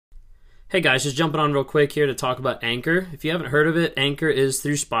Hey guys, just jumping on real quick here to talk about Anchor. If you haven't heard of it, Anchor is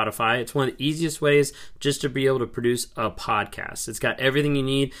through Spotify. It's one of the easiest ways just to be able to produce a podcast. It's got everything you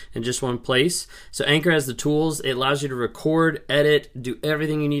need in just one place. So Anchor has the tools. It allows you to record, edit, do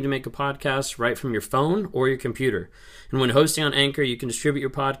everything you need to make a podcast right from your phone or your computer. And when hosting on Anchor, you can distribute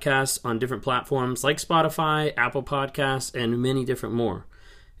your podcasts on different platforms like Spotify, Apple Podcasts, and many different more.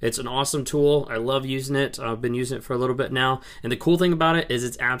 It's an awesome tool. I love using it. I've been using it for a little bit now. And the cool thing about it is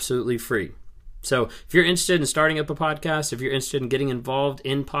it's absolutely free. So if you're interested in starting up a podcast, if you're interested in getting involved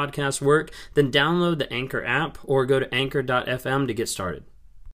in podcast work, then download the Anchor app or go to anchor.fm to get started.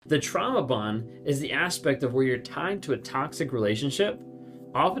 The trauma bond is the aspect of where you're tied to a toxic relationship,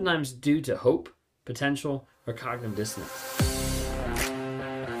 oftentimes due to hope, potential, or cognitive dissonance.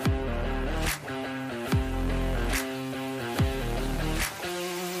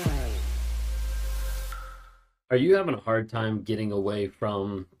 Are you having a hard time getting away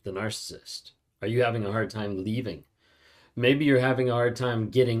from the narcissist? Are you having a hard time leaving? Maybe you're having a hard time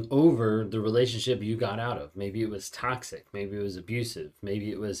getting over the relationship you got out of. Maybe it was toxic. Maybe it was abusive. Maybe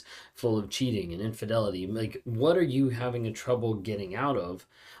it was full of cheating and infidelity. Like, what are you having a trouble getting out of?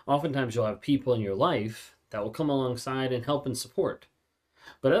 Oftentimes you'll have people in your life that will come alongside and help and support.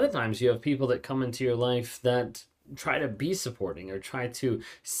 But other times you have people that come into your life that try to be supporting or try to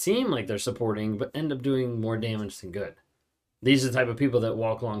seem like they're supporting but end up doing more damage than good. These are the type of people that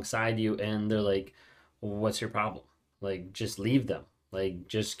walk alongside you and they're like, well, what's your problem? Like, just leave them. Like,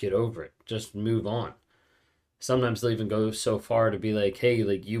 just get over it. Just move on. Sometimes they'll even go so far to be like, hey,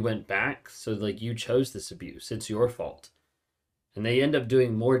 like, you went back, so like you chose this abuse. It's your fault. And they end up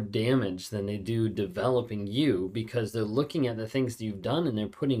doing more damage than they do developing you because they're looking at the things that you've done and they're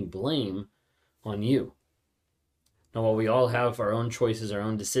putting blame on you. Now, while we all have our own choices, our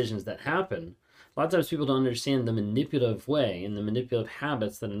own decisions that happen, a lot of times people don't understand the manipulative way and the manipulative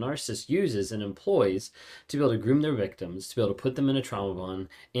habits that a narcissist uses and employs to be able to groom their victims, to be able to put them in a trauma bond,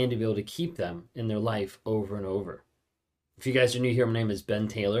 and to be able to keep them in their life over and over. If you guys are new here, my name is Ben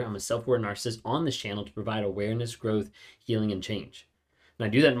Taylor. I'm a self-aware narcissist on this channel to provide awareness, growth, healing, and change. And I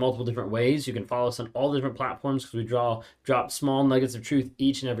do that in multiple different ways. You can follow us on all the different platforms because we drop small nuggets of truth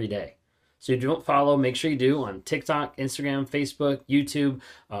each and every day. So if you don't follow, make sure you do on TikTok, Instagram, Facebook, YouTube,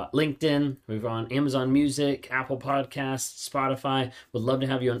 LinkedIn. We're on Amazon Music, Apple Podcasts, Spotify. Would love to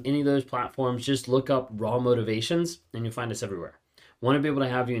have you on any of those platforms. Just look up Raw Motivations and you'll find us everywhere. Want to be able to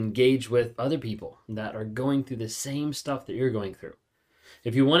have you engage with other people that are going through the same stuff that you're going through.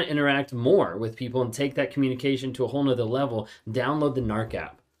 If you want to interact more with people and take that communication to a whole nother level, download the Narc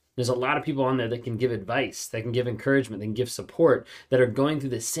app. There's a lot of people on there that can give advice, that can give encouragement, that can give support, that are going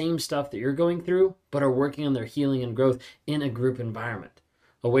through the same stuff that you're going through, but are working on their healing and growth in a group environment.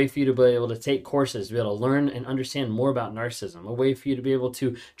 A way for you to be able to take courses, to be able to learn and understand more about narcissism. A way for you to be able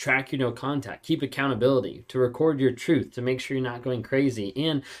to track your no contact, keep accountability, to record your truth, to make sure you're not going crazy,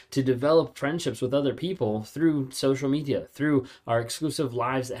 and to develop friendships with other people through social media, through our exclusive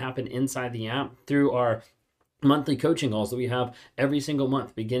lives that happen inside the app, through our monthly coaching calls that we have every single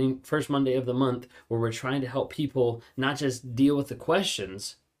month, beginning first Monday of the month, where we're trying to help people not just deal with the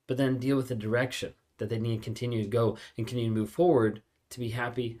questions, but then deal with the direction that they need to continue to go and continue to move forward to be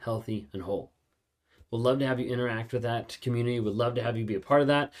happy, healthy, and whole. We'd love to have you interact with that community. We'd love to have you be a part of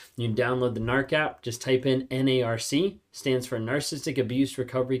that. You can download the NARC app. Just type in NARC, stands for Narcissistic Abuse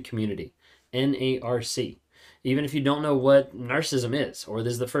Recovery Community, NARC. Even if you don't know what narcissism is, or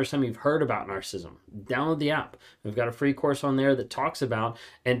this is the first time you've heard about narcissism, download the app. We've got a free course on there that talks about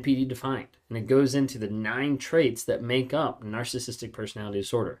NPD defined, and it goes into the 9 traits that make up narcissistic personality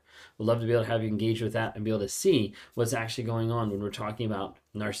disorder. We'd love to be able to have you engage with that and be able to see what's actually going on when we're talking about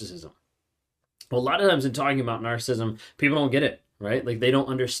narcissism. Well, a lot of times in talking about narcissism, people don't get it, right? Like, they don't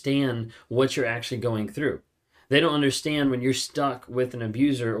understand what you're actually going through. They don't understand when you're stuck with an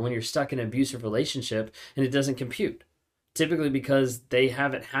abuser or when you're stuck in an abusive relationship and it doesn't compute. Typically because they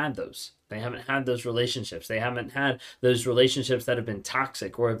haven't had those. They haven't had those relationships. They haven't had those relationships that have been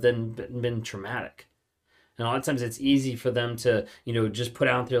toxic or have been traumatic. And a lot of times it's easy for them to, just put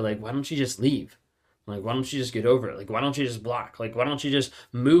out there like, why don't you just leave? Like, why don't you just get over it? Like, why don't you just block? Like, why don't you just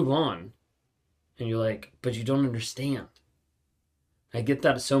move on? And you're like, but you don't understand. I get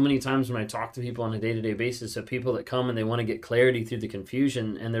that so many times when I talk to people on a day-to-day basis of people that come and they want to get clarity through the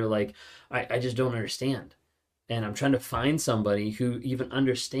confusion and they're like, I just don't understand. And I'm trying to find somebody who even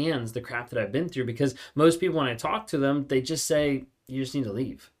understands the crap that I've been through, because most people, when I talk to them, they just say, you just need to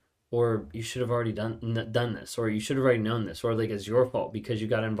leave. Or you should have already done this, or you should have already known this, or like it's your fault because you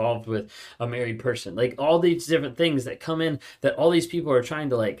got involved with a married person. Like all these different things that come in that all these people are trying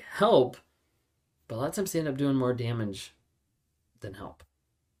to like help, but a lot of times they end up doing more damage than help.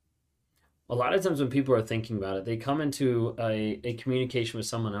 A lot of times when people are thinking about it, they come into a communication with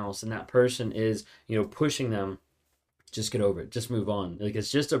someone else, and that person is, pushing them, just get over it, just move on. Like,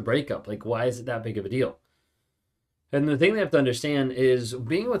 it's just a breakup. Like, why is it that big of a deal? And the thing they have to understand is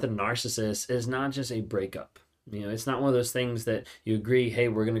being with a narcissist is not just a breakup. It's not one of those things that you agree, hey,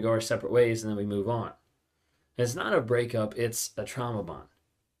 we're going to go our separate ways, and then we move on. It's not a breakup, it's a trauma bond.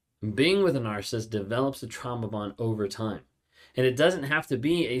 Being with a narcissist develops a trauma bond over time. And it doesn't have to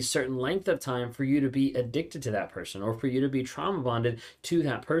be a certain length of time for you to be addicted to that person or for you to be trauma bonded to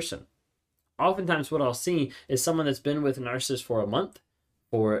that person. Oftentimes what I'll see is someone that's been with a narcissist for a month,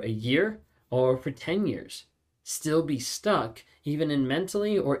 for a year, or for 10 years, still be stuck even in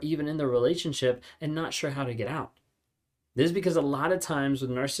mentally or even in the relationship and not sure how to get out. This is because a lot of times with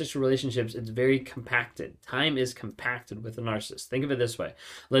narcissistic relationships, it's very compacted. Time is compacted with a narcissist. Think of it this way.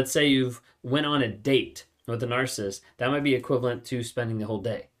 Let's say you've went on a date with a narcissist. That might be equivalent to spending the whole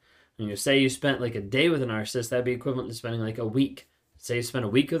day. And you say you spent like a day with a narcissist, that'd be equivalent to spending like a week. Say you spent a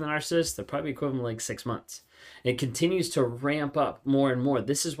week with a narcissist, they're probably equivalent to like 6 months. It continues to ramp up more and more.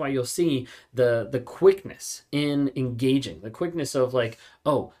 This is why you'll see the quickness in engaging, the quickness of like,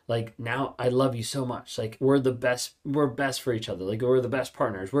 oh, like now I love you so much. Like we're best for each other. Like we're the best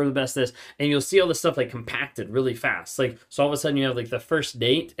partners. We're the best this. And you'll see all this stuff like compacted really fast. Like, so all of a sudden you have like the first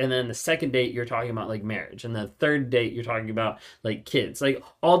date, and then the second date you're talking about like marriage. And the third date you're talking about like kids, like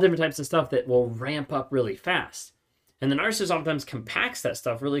all different types of stuff that will ramp up really fast. And the narcissist oftentimes compacts that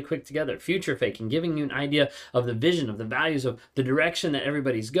stuff really quick together, future faking, giving you an idea of the vision, of the values, of the direction that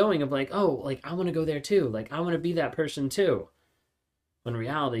everybody's going, of like, oh, like I want to go there too. Like I want to be that person too. When in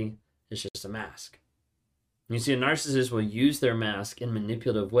reality, it's just a mask. You see, a narcissist will use their mask in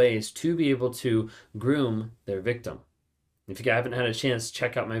manipulative ways to be able to groom their victim. If you haven't had a chance,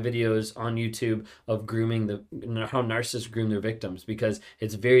 check out my videos on YouTube of grooming how narcissists groom their victims, because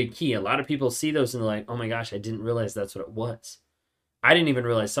it's very key. A lot of people see those and they're like, oh my gosh, I didn't realize that's what it was. I didn't even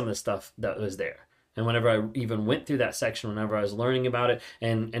realize some of the stuff that was there. And whenever I even went through that section, whenever I was learning about it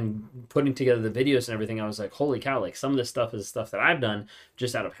and putting together the videos and everything, I was like, holy cow, like some of this stuff is stuff that I've done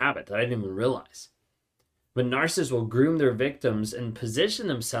just out of habit that I didn't even realize. But narcissists will groom their victims and position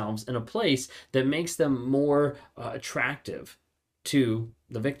themselves in a place that makes them more attractive to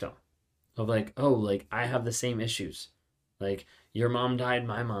the victim. Of like, oh, like I have the same issues. Like your mom died,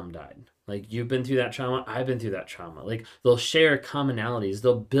 my mom died. Like you've been through that trauma, I've been through that trauma. Like they'll share commonalities,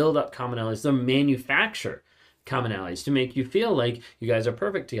 they'll build up commonalities, they'll manufacture commonalities to make you feel like you guys are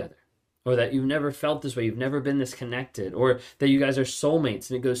perfect together. Or that you've never felt this way, you've never been this connected, or that you guys are soulmates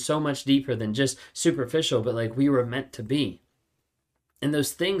and it goes so much deeper than just superficial, but like we were meant to be. And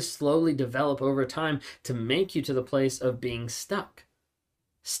those things slowly develop over time to make you to the place of being stuck.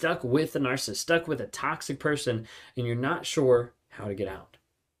 Stuck with a narcissist, stuck with a toxic person, and you're not sure how to get out.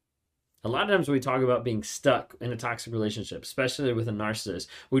 A lot of times when we talk about being stuck in a toxic relationship, especially with a narcissist,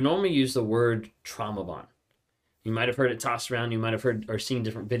 we normally use the word trauma bond. You might have heard it tossed around, you might have heard or seen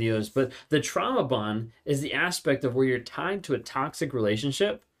different videos, but the trauma bond is the aspect of where you're tied to a toxic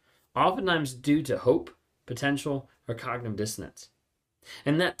relationship, oftentimes due to hope, potential, or cognitive dissonance.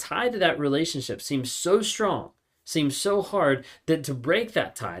 And that tie to that relationship seems so strong, seems so hard, that to break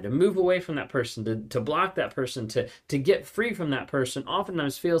that tie, to move away from that person, to block that person, to get free from that person,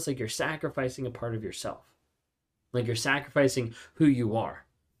 oftentimes feels like you're sacrificing a part of yourself. Like you're sacrificing who you are.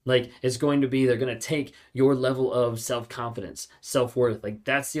 Like it's going to be, they're going to take your level of self-confidence, self-worth. Like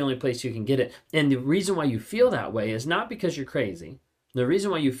that's the only place you can get it. And the reason why you feel that way is not because you're crazy. The reason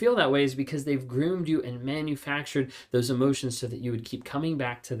why you feel that way is because they've groomed you and manufactured those emotions so that you would keep coming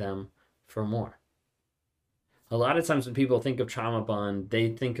back to them for more. A lot of times when people think of trauma bond, they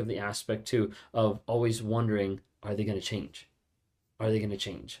think of the aspect too of always wondering, are they going to change? Are they going to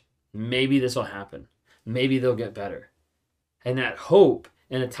change? Maybe this will happen. Maybe they'll get better. And that hope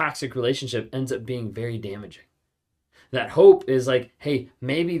in a toxic relationship ends up being very damaging. That hope is like, hey,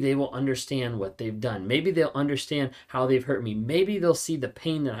 maybe they will understand what they've done. Maybe they'll understand how they've hurt me. Maybe they'll see the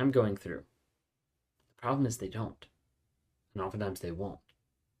pain that I'm going through. The problem is they don't. And oftentimes they won't.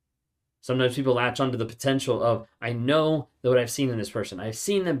 Sometimes people latch onto the potential of, I know that what I've seen in this person. I've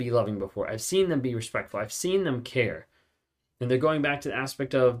seen them be loving before. I've seen them be respectful. I've seen them care. And they're going back to the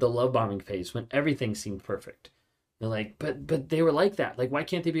aspect of the love bombing phase when everything seemed perfect. They're like, but they were like that. Like, why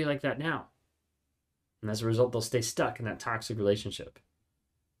can't they be like that now? And as a result, they'll stay stuck in that toxic relationship.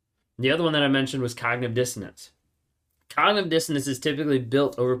 The other one that I mentioned was cognitive dissonance. Cognitive dissonance is typically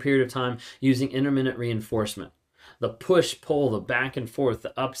built over a period of time using intermittent reinforcement. The push, pull, the back and forth,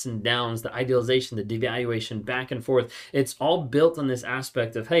 the ups and downs, the idealization, the devaluation, back and forth. It's all built on this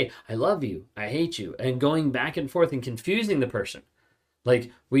aspect of, hey, I love you, I hate you, and going back and forth and confusing the person.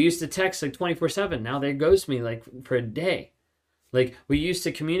 Like, we used to text like 24/7. Now they ghost me like for a day. Like, we used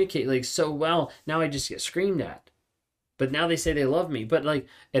to communicate like so well. Now I just get screamed at. But now they say they love me. But like,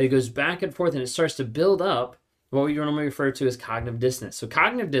 and it goes back and forth and it starts to build up what we normally refer to as cognitive dissonance. So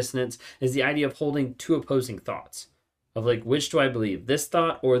cognitive dissonance is the idea of holding two opposing thoughts of like, which do I believe, this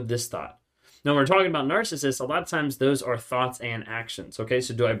thought or this thought? Now, when we're talking about narcissists, a lot of times those are thoughts and actions. Okay,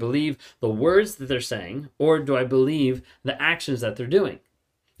 so do I believe the words that they're saying, or do I believe the actions that they're doing?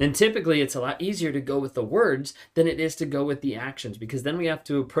 And typically, it's a lot easier to go with the words than it is to go with the actions, because then we have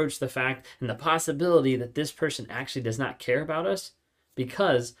to approach the fact and the possibility that this person actually does not care about us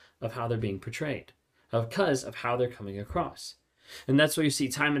because of how they're being portrayed, because of how they're coming across. And that's what you see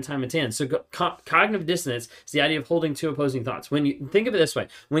time and time again. So cognitive dissonance is the idea of holding two opposing thoughts. When you think of it this way,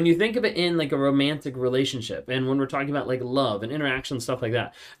 when you think of it in like a romantic relationship, and when we're talking about like love and interaction and stuff like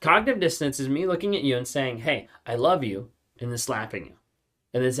that, cognitive dissonance is me looking at you and saying, hey, I love you, and then slapping you.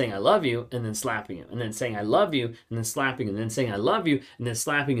 And then saying I love you, and then slapping you. And then saying I love you, and then slapping you. And then saying I love you, and then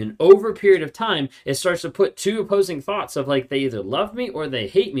slapping you. And over a period of time, it starts to put two opposing thoughts of like they either love me or they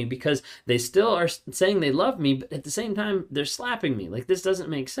hate me, because they still are saying they love me, but at the same time, they're slapping me. Like, this doesn't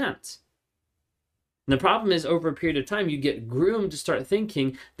make sense. And the problem is, over a period of time, you get groomed to start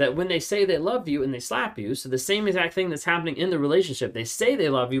thinking that when they say they love you and they slap you, so the same exact thing that's happening in the relationship, they say they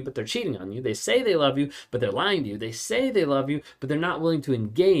love you, but they're cheating on you. They say they love you, but they're lying to you. They say they love you, but they're not willing to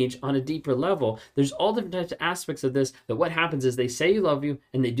engage on a deeper level. There's all different types of aspects of this, that what happens is they say you love you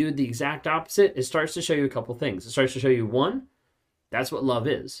and they do the exact opposite. It starts to show you a couple things. It starts to show you, one, that's what love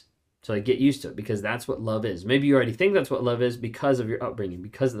is. So like, get used to it, because that's what love is. Maybe you already think that's what love is because of your upbringing,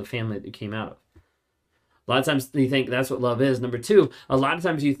 because of the family that you came out of. A lot of times you think that's what love is. Number two, a lot of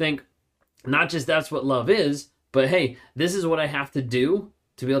times you think not just that's what love is, but hey, this is what I have to do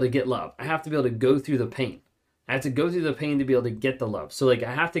to be able to get love. I have to be able to go through the pain. I have to go through the pain to be able to get the love. So like,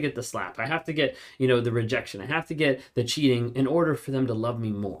 I have to get the slap. I have to get, the rejection. I have to get the cheating in order for them to love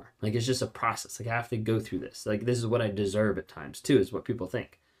me more. Like, it's just a process. Like, I have to go through this. Like, this is what I deserve at times too, is what people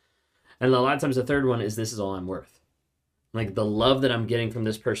think. And a lot of times the third one is, this is all I'm worth. Like, the love that I'm getting from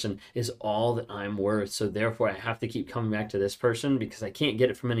this person is all that I'm worth. So therefore, I have to keep coming back to this person because I can't get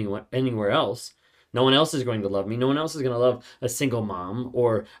it from anywhere else. No one else is going to love me. No one else is going to love a single mom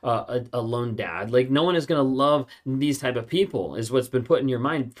or a lone dad. Like, no one is going to love these type of people, is what's been put in your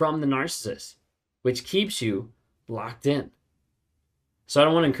mind from the narcissist, which keeps you locked in. So I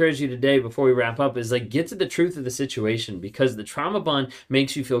don't want to encourage you today, before we wrap up, is like, get to the truth of the situation, because the trauma bond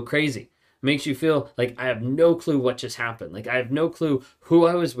makes you feel crazy. Makes you feel like, I have no clue what just happened. Like, I have no clue who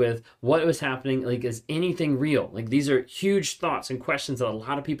I was with, what was happening. Like, is anything real? Like, these are huge thoughts and questions that a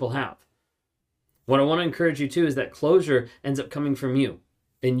lot of people have. What I want to encourage you to is that closure ends up coming from you,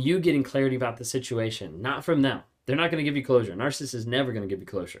 and you getting clarity about the situation, not from them. They're not going to give you closure. Narcissist is never going to give you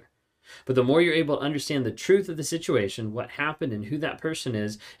closure. But the more you're able to understand the truth of the situation, what happened and who that person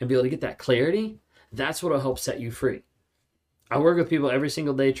is, and be able to get that clarity, that's what will help set you free. I work with people every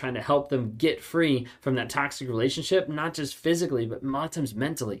single day trying to help them get free from that toxic relationship, not just physically, but a lot of times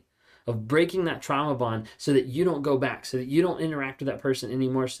mentally, of breaking that trauma bond so that you don't go back, so that you don't interact with that person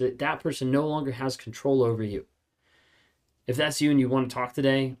anymore, so that that person no longer has control over you. If that's you and you want to talk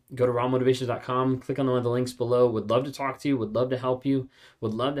today, go to rawmotivations.com, click on one of the links below. Would love to talk to you, would love to help you,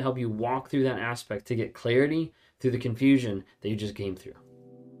 would love to help you walk through that aspect to get clarity through the confusion that you just came through.